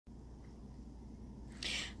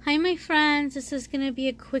Hi my friends, this is going to be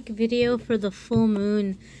a quick video for the full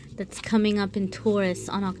moon that's coming up in Taurus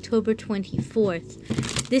on October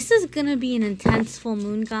 24th. This is going to be an intense full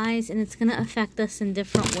moon, guys, and it's going to affect us in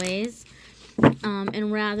different ways.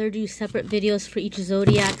 And rather do separate videos for each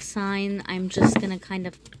zodiac sign, I'm just going to kind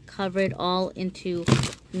of cover it all into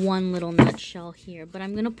one little nutshell here. But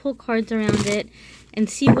I'm going to pull cards around it and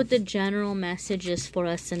see what the general message is for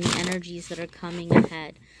us and the energies that are coming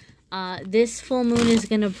ahead. This full moon is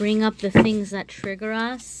going to bring up the things that trigger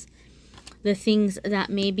us, the things that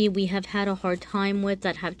maybe we have had a hard time with,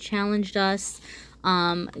 that have challenged us,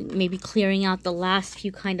 maybe clearing out the last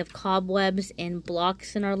few kind of cobwebs and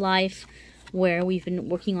blocks in our life where we've been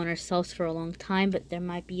working on ourselves for a long time, but there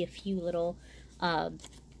might be a few little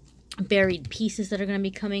buried pieces that are going to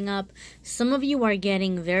be coming up. Some of you are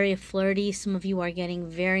getting very flirty. Some of you are getting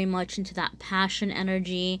very much into that passion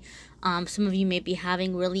energy. Some of you may be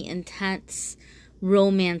having really intense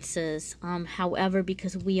romances. However,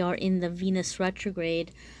 because we are in the Venus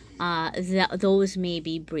retrograde, those may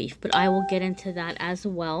be brief. But I will get into that as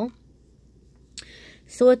well.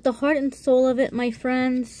 So at the heart and soul of it, my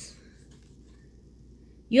friends,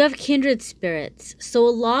 you have kindred spirits. So a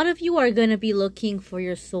lot of you are going to be looking for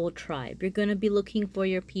your soul tribe. You're going to be looking for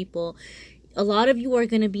your people. A lot of you are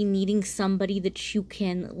going to be needing somebody that you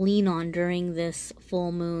can lean on during this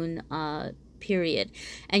full moon period.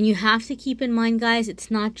 And you have to keep in mind, guys, it's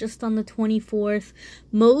not just on the 24th.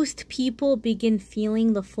 Most people begin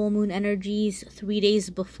feeling the full moon energies 3 days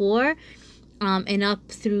before. And up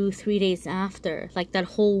through 3 days after, like that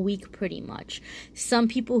whole week pretty much. Some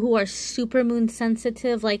people who are super moon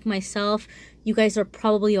sensitive, like myself, you guys are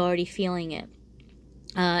probably already feeling it.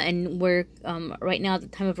 And we're, right now at the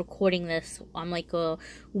time of recording this, I'm like a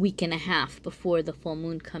week and a half before the full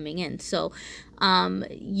moon coming in. So,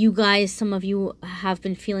 you guys, some of you have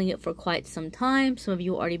been feeling it for quite some time. Some of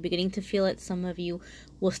you are already beginning to feel it. Some of you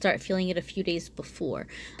will start feeling it a few days before.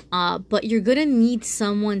 But you're going to need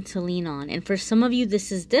someone to lean on. And for some of you,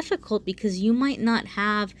 this is difficult because you might not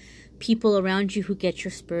have people around you who get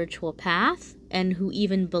your spiritual path and who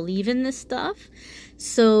even believe in this stuff.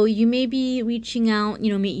 So you may be reaching out,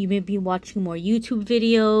 you may be watching more YouTube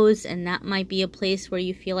videos, and that might be a place where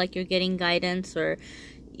you feel like you're getting guidance or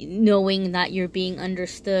knowing that you're being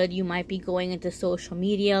understood. You might be going into social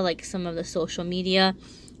media, like some of the social media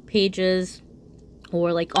pages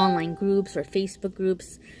or like online groups or Facebook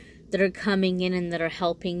groups that are coming in and that are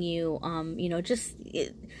helping you,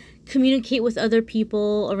 communicate with other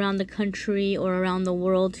people around the country or around the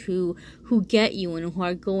world who get you and who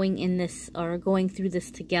are going in this or going through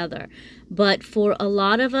this together. But for a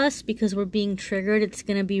lot of us, because we're being triggered, it's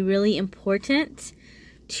going to be really important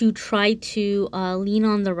to try to lean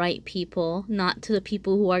on the right people, not to the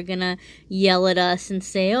people who are going to yell at us and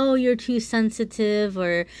say, oh, you're too sensitive,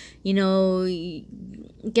 or,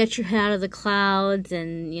 get your head out of the clouds,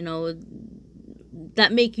 and,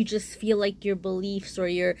 that make you just feel like your beliefs or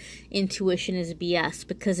your intuition is BS,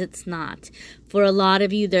 because it's not. For a lot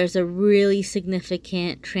of you, there's a really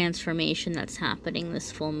significant transformation that's happening this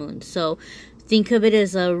full moon. So think of it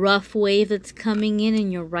as a rough wave that's coming in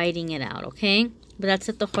and you're riding it out, okay? But that's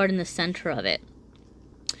at the heart and the center of it.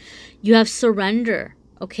 You have surrender,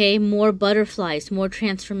 okay? More butterflies, more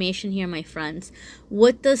transformation here, my friends.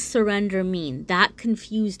 What does surrender mean? That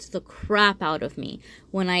confused the crap out of me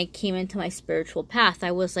when I came into my spiritual path.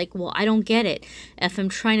 I was like, well, I don't get it. If I'm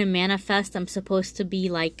trying to manifest, I'm supposed to be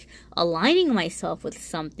like aligning myself with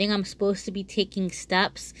something. I'm supposed to be taking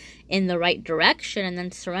steps in the right direction, and then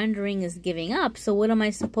surrendering is giving up. So what am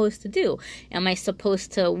I supposed to do? Am I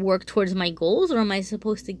supposed to work towards my goals, or am I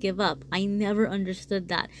supposed to give up? I never understood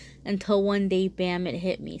that until one day, bam, it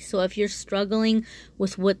hit me. So if you're struggling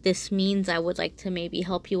with what this means, I would like to maybe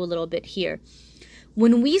help you a little bit here.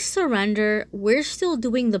 When we surrender, we're still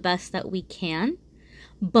doing the best that we can,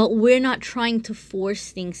 but we're not trying to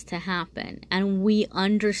force things to happen. And we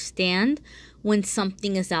understand when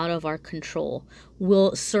something is out of our control.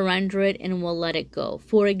 We'll surrender it and we'll let it go.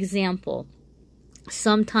 For example,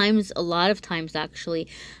 sometimes, a lot of times actually,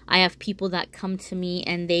 I have people that come to me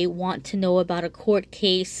and they want to know about a court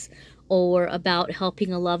case or about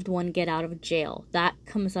helping a loved one get out of jail. That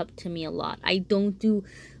comes up to me a lot. I don't do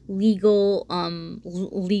legal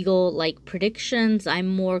like predictions. I'm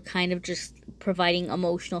more kind of just providing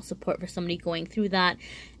emotional support for somebody going through that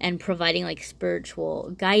and providing like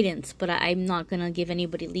spiritual guidance. But I'm not going to give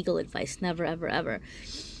anybody legal advice. Never, ever, ever.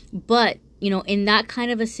 But, in that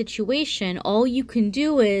kind of a situation, all you can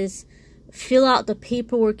do is fill out the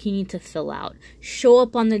paperwork you need to fill out. Show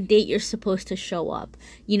up on the date you're supposed to show up.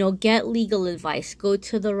 You know, get legal advice. Go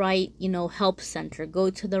to the right, you know, help center. Go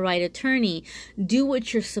to the right attorney. Do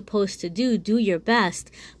what you're supposed to do. Do your best.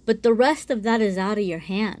 But the rest of that is out of your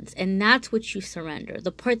hands. And that's what you surrender.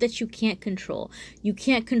 The part that you can't control. You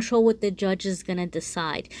can't control what the judge is going to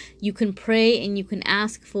decide. You can pray and you can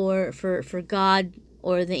ask for God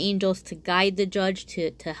or the angels to guide the judge,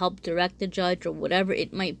 to help direct the judge, or whatever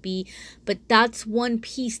it might be. But that's one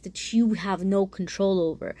piece that you have no control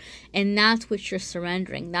over. And that's what you're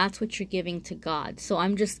surrendering. That's what you're giving to God. So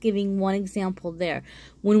I'm just giving one example there.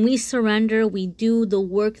 When we surrender, we do the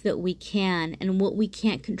work that we can. And what we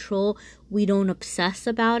can't control, we don't obsess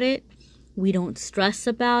about it. We don't stress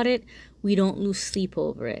about it. We don't lose sleep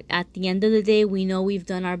over it. At the end of the day, we know we've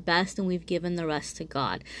done our best and we've given the rest to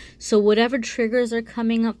God. So whatever triggers are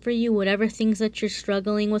coming up for you, whatever things that you're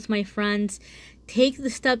struggling with, my friends, take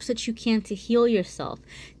the steps that you can to heal yourself.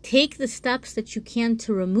 Take the steps that you can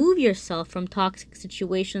to remove yourself from toxic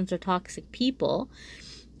situations or toxic people.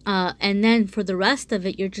 And then for the rest of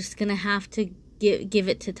it, you're just going to have to give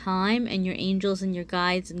it to time and your angels and your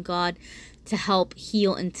guides and God to help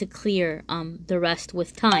heal and to clear the rest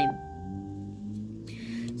with time.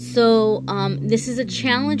 So this is a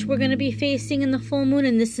challenge we're going to be facing in the full moon,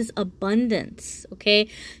 and this is abundance, okay?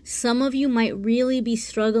 Some of you might really be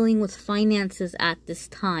struggling with finances at this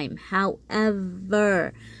time.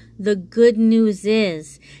 However, the good news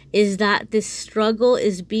is that this struggle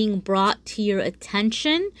is being brought to your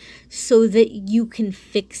attention so that you can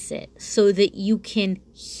fix it, so that you can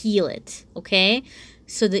heal it, okay?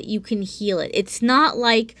 So that you can heal it. It's not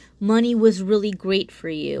like money was really great for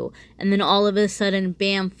you and then all of a sudden,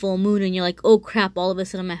 bam, full moon, and you're like, oh crap, all of a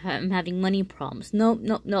sudden I'm having money problems. Nope.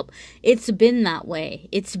 It's been that way.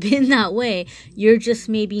 It's been that way. You're just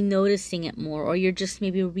maybe noticing it more, or you're just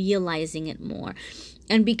maybe realizing it more.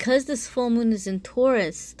 And because this full moon is in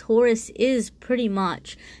Taurus, Taurus is pretty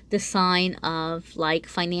much the sign of like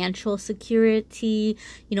financial security,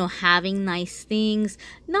 you know, having nice things.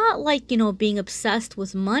 Not like, you know, being obsessed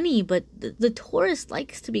with money, but the Taurus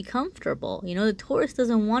likes to be comfortable. You know, the Taurus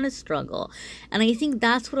doesn't want to struggle. And I think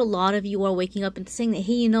that's what a lot of you are waking up and saying that,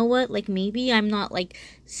 hey, you know what? Like maybe I'm not like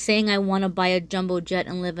saying I want to buy a jumbo jet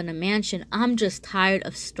and live in a mansion. I'm just tired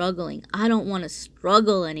of struggling. I don't want to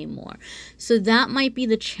struggle anymore. So that might be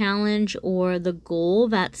the challenge or the goal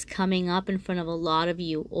that's coming up in front of a lot of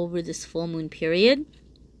you over this full moon period.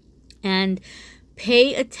 And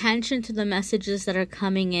pay attention to the messages that are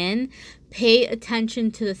coming in. Pay attention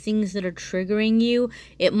to the things that are triggering you.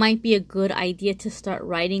 It might be a good idea to start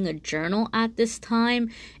writing a journal at this time.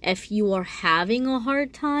 If you are having a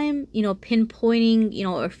hard time, you know, pinpointing, you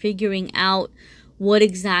know, or figuring out what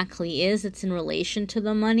exactly it's in relation to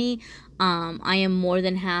the money, I am more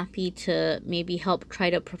than happy to maybe help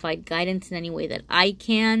try to provide guidance in any way that I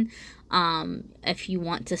can. If you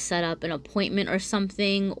want to set up an appointment or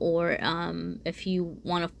something, or if you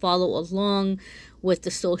want to follow along with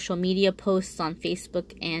the social media posts on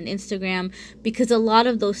Facebook and Instagram, because a lot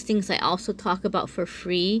of those things I also talk about for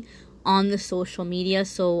free on the social media.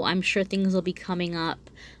 So I'm sure things will be coming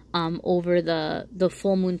up over the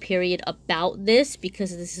full moon period about this,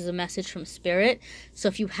 because this is a message from Spirit. So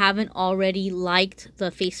if you haven't already liked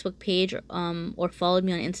the Facebook page or followed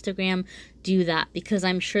me on Instagram, do that, because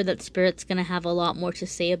I'm sure that Spirit's going to have a lot more to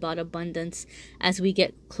say about abundance as we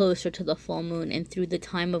get closer to the full moon and through the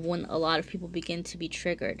time of when a lot of people begin to be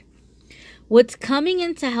triggered. What's coming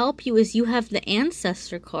in to help you is you have the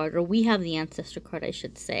ancestor card, or we have the ancestor card, I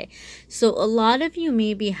should say. So a lot of you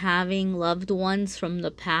may be having loved ones from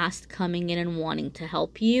the past coming in and wanting to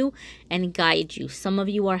help you and guide you. Some of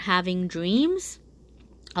you are having dreams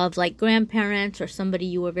of like grandparents or somebody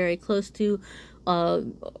you were very close to,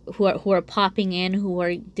 who are popping in, who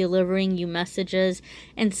are delivering you messages.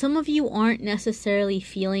 And some of you aren't necessarily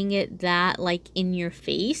feeling it that like in your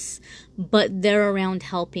face, but they're around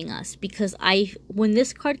helping us. Because when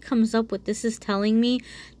this card comes up, what this is telling me,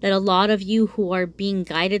 that a lot of you who are being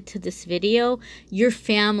guided to this video, your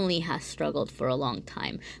family has struggled for a long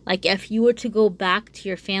time. Like if you were to go back to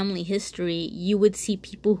your family history, you would see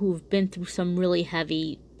people who've been through some really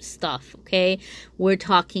heavy stuff, okay? We're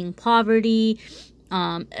talking poverty,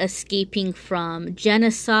 escaping from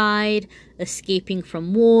genocide, escaping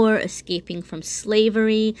from war, escaping from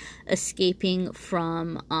slavery, escaping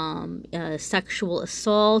from sexual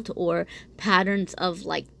assault, or patterns of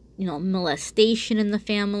like molestation in the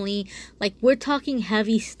family. Like, we're talking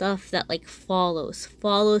heavy stuff that like follows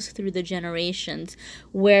through the generations,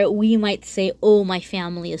 where we might say, oh, my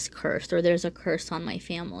family is cursed, or there's a curse on my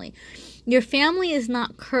family. Your family is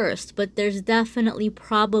not cursed, but there's definitely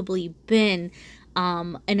probably been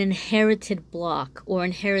an inherited block or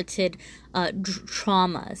inherited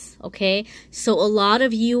traumas, okay? So a lot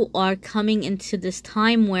of you are coming into this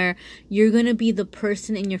time where you're going to be the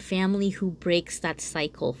person in your family who breaks that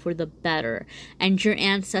cycle for the better. And your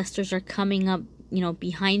ancestors are coming up,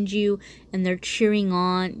 behind you, and they're cheering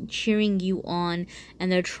you on,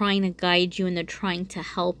 and they're trying to guide you, and they're trying to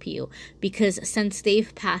help you. Because since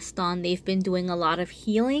they've passed on, they've been doing a lot of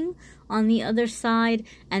healing on the other side,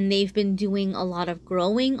 and they've been doing a lot of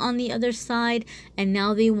growing on the other side, and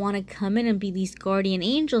now they want to come in and be these guardian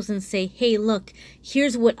angels and say, hey, look,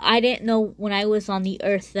 here's what I didn't know when I was on the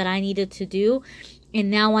earth that I needed to do,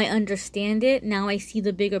 and now I understand it. Now I see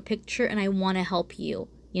the bigger picture, and I want to help you.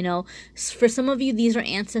 For some of you, these are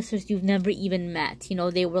ancestors you've never even met.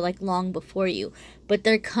 They were like long before you, but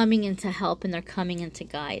they're coming in to help, and they're coming in to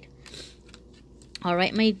guide. All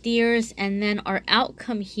right, my dears. And then our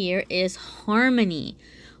outcome here is harmony.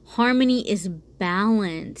 Harmony is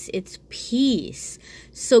balance. It's peace.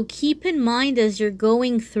 So keep in mind, as you're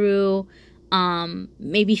going through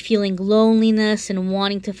maybe feeling loneliness and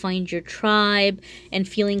wanting to find your tribe, and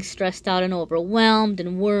feeling stressed out and overwhelmed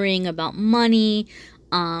and worrying about money,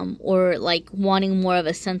 or like wanting more of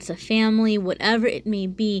a sense of family, whatever it may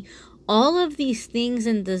be, all of these things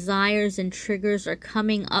and desires and triggers are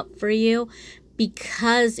coming up for you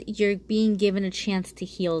because you're being given a chance to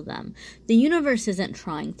heal them. The universe isn't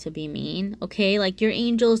trying to be mean, okay? Like, your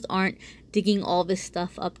angels aren't digging all this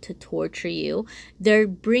stuff up to torture you. They're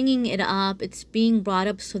bringing it up. It's being brought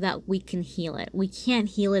up so that we can heal it. We can't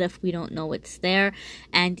heal it if we don't know it's there.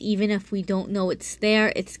 And even if we don't know it's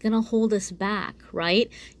there, it's going to hold us back, right?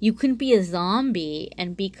 You can be a zombie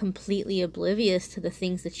and be completely oblivious to the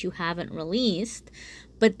things that you haven't released,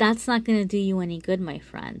 but that's not going to do you any good, my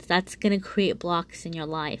friends. That's going to create blocks in your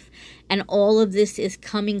life. And all of this is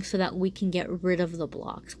coming so that we can get rid of the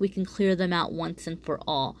blocks. We can clear them out once and for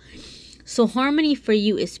all. So harmony for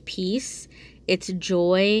you is peace, it's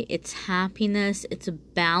joy, it's happiness, it's a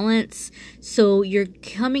balance. So you're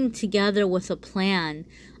coming together with a plan,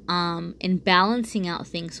 and balancing out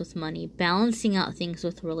things with money, balancing out things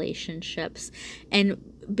with relationships, and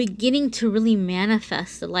beginning to really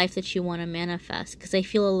manifest the life that you want to manifest. Because I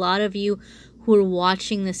feel a lot of you who are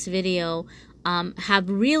watching this video have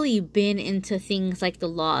really been into things like the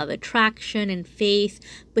law of attraction and faith,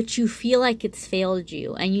 but you feel like it's failed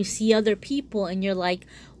you, and you see other people and you're like,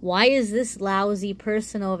 why is this lousy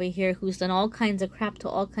person over here who's done all kinds of crap to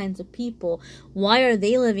all kinds of people, why are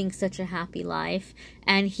they living such a happy life?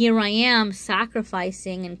 And here I am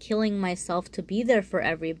sacrificing and killing myself to be there for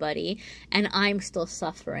everybody, and I'm still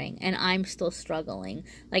suffering and I'm still struggling.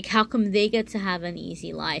 Like, how come they get to have an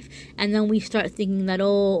easy life? And then we start thinking that,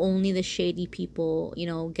 oh, only the shady people,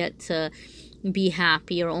 get to be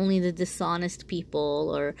happy, or only the dishonest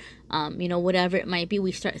people, or whatever it might be.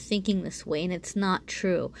 We start thinking this way, and it's not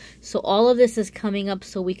true. So all of this is coming up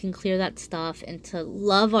so we can clear that stuff, and to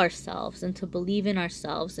love ourselves, and to believe in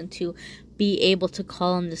ourselves, and to be able to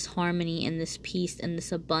call in this harmony and this peace and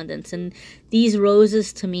this abundance. And these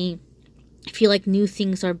roses, to me, I feel like new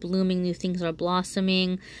things are blooming, new things are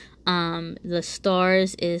blossoming. The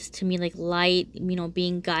stars is, to me, like light,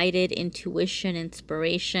 being guided, intuition,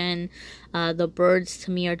 inspiration. The birds,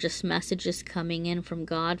 to me, are just messages coming in from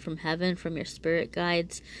God, from heaven, from your spirit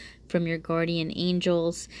guides, from your guardian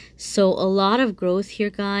angels. So a lot of growth here,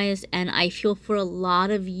 guys, and I feel for a lot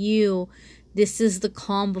of you, this is the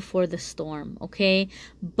calm before the storm, okay?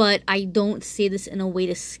 But I don't say this in a way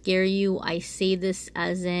to scare you. I say this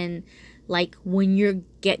as in, like, when you're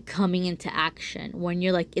coming into action, when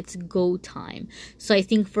you're like, it's go time. So I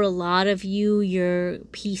think for a lot of you, you're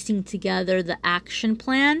piecing together the action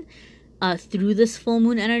plan through this full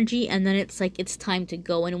moon energy, and then it's like, it's time to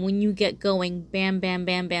go. And when you get going, bam, bam,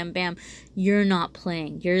 bam, bam, bam, you're not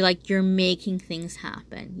playing. You're making things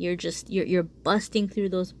happen. You're busting through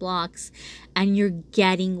those blocks, and you're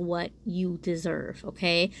getting what you deserve,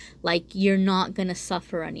 okay? Like, you're not gonna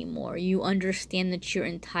suffer anymore. You understand that you're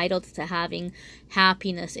entitled to having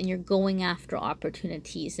happiness, and you're going after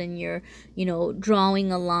opportunities, and you're,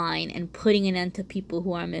 drawing a line and putting an end to people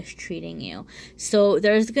who are mistreating you. So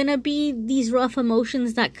there's gonna be these rough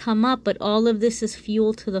emotions that come up, but all of this is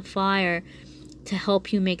fuel to the fire to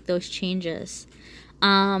help you make those changes.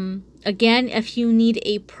 Again, if you need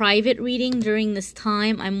a private reading during this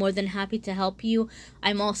time, I'm more than happy to help you.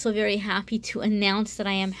 I'm also very happy to announce that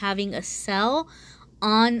I am having a sale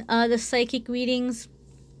on the psychic readings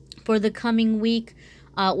for the coming week,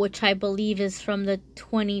 which I believe is from the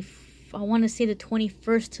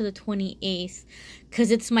 21st to the 28th,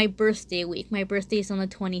 because it's my birthday week. My birthday is on the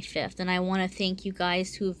 25th, and I want to thank you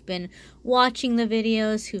guys who've been watching the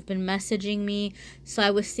videos, who've been messaging me. So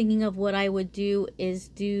I was thinking of what I would do is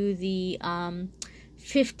do the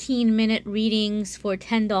 15-minute readings for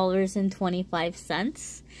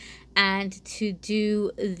 $10.25, and to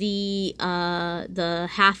do the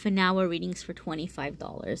half an hour readings for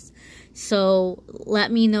 $25. So let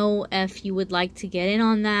me know if you would like to get in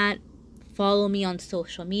on that. Follow me on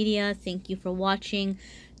social media. Thank you for watching.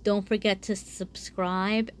 Don't forget to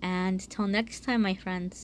subscribe, and till next time, my friends.